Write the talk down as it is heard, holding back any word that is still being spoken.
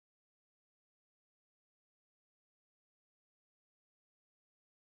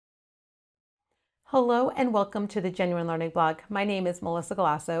Hello and welcome to the Genuine Learning blog. My name is Melissa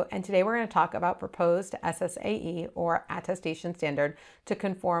Galasso, and today we're going to talk about proposed SSAE or attestation standard to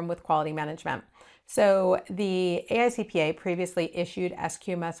conform with quality management. So the AICPA previously issued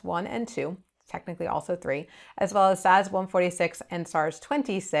SQMS 1 and 2, technically also 3, as well as SAS 146 and SARS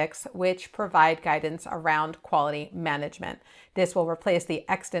 26, which provide guidance around quality management. This will replace the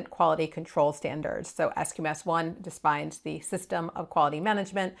extant quality control standards. So SQMS 1 defines the system of quality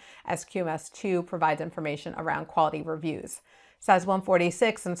management. SQMS 2 provides information around quality reviews. SAS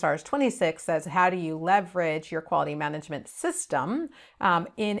 146 and SARS 26 says how do you leverage your quality management system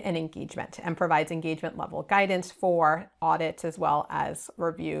in an engagement, and provides engagement level guidance for audits as well as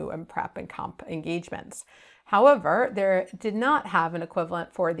review and prep and comp engagements. However, there did not have an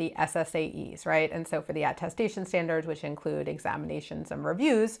equivalent for the SSAEs, right? And so for the attestation standards, which include examinations and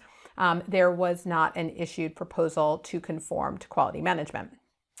reviews, there was not an issued proposal to conform to quality management.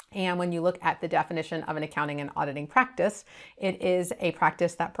 And when you look at the definition of an accounting and auditing practice, it is a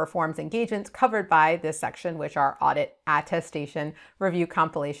practice that performs engagements covered by this section, which are audit, attestation, review,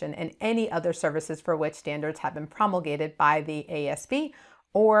 compilation, and any other services for which standards have been promulgated by the ASB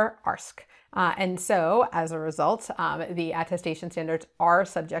or ARSC. And so as a result, the attestation standards are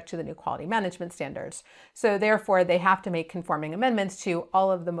subject to the new quality management standards. So therefore, they have to make conforming amendments to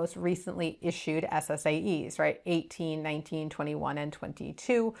all of the most recently issued SSAEs, right? 18, 19, 21, and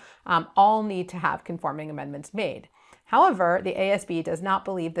 22 all need to have conforming amendments made. However, the ASB does not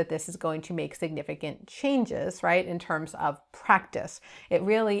believe that this is going to make significant changes, right, in terms of practice. It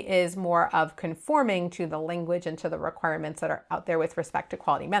really is more of conforming to the language and to the requirements that are out there with respect to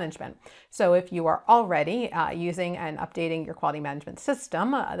quality management. So if you are already using and updating your quality management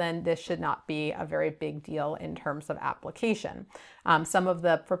system, then this should not be a very big deal in terms of application. Some of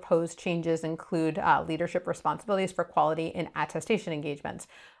the proposed changes include leadership responsibilities for quality in attestation engagements.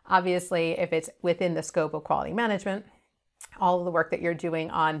 Obviously, if it's within the scope of quality management, all of the work that you're doing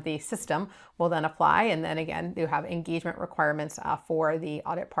on the system will then apply. And then again, you have engagement requirements for the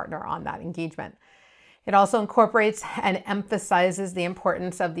audit partner on that engagement. It also incorporates and emphasizes the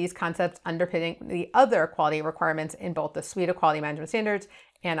importance of these concepts underpinning the other quality requirements in both the suite of quality management standards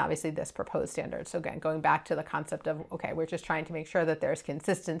and obviously this proposed standard. So again, going back to the concept of, okay, we're just trying to make sure that there's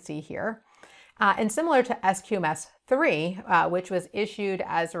consistency here. And similar to SQMS 3, which was issued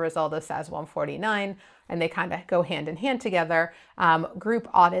as a result of SAS 149, and they kind of go hand in hand together, group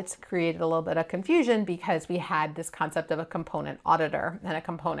audits created a little bit of confusion because we had this concept of a component auditor, and a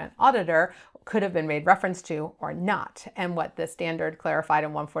component auditor could have been made reference to or not. And what the standard clarified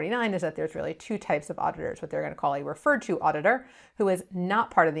in 149 is that there's really two types of auditors, what they're going to call a referred to auditor, who is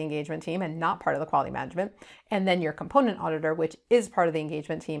not part of the engagement team and not part of the quality management, and then your component auditor, which is part of the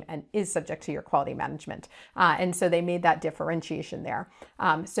engagement team and is subject to your quality management. And so they made that differentiation there.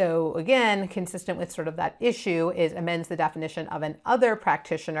 So again, consistent with sort of that issue is amends the definition of an other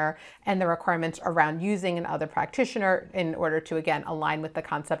practitioner and the requirements around using an other practitioner in order to, again, align with the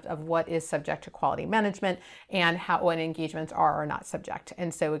concept of what is subject to quality management and how when engagements are or not subject.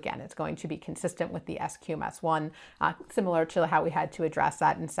 And so again, it's going to be consistent with the SQMS 1, similar to how we had to address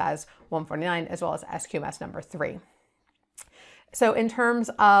that in SAS 149 as well as SQMS number 3. So in terms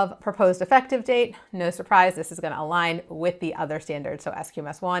of proposed effective date, no surprise, this is going to align with the other standards. So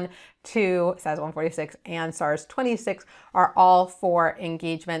SQMS 1, 2, SAS 146, and SARS 26 are all for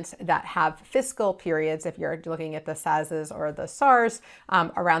engagements that have fiscal periods, if you're looking at the SASs or the SARs,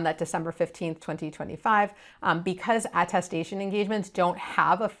 around that December 15th, 2025. Because attestation engagements don't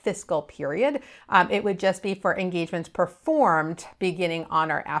have a fiscal period, it would just be for engagements performed beginning on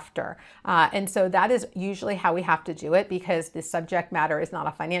or after. And so that is usually how we have to do it, because the subject matter is not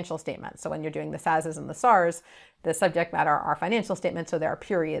a financial statement. So when you're doing the SASs and the SARs, the subject matter are financial statements, so there are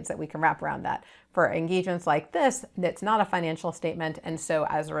periods that we can wrap around that. For engagements like this, it's not a financial statement, and so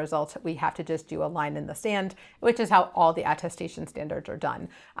as a result, we have to just do a line in the sand, which is how all the attestation standards are done.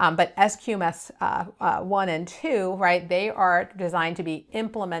 But SQMS 1 and 2, right, they are designed to be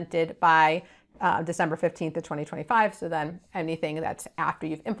implemented by December 15th of 2025, so then anything that's after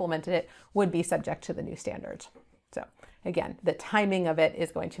you've implemented it would be subject to the new standards. So again, the timing of it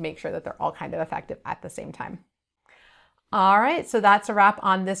is going to make sure that they're all kind of effective at the same time. All right, so that's a wrap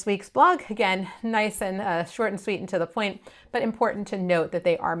on this week's blog. Again, nice and short and sweet and to the point, but important to note that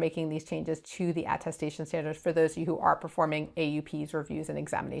they are making these changes to the attestation standards for those of you who are performing AUPs, reviews, and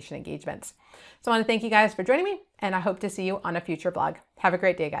examination engagements. So I want to thank you guys for joining me, and I hope to see you on a future blog. Have a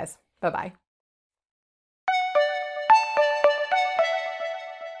great day, guys. Bye-bye.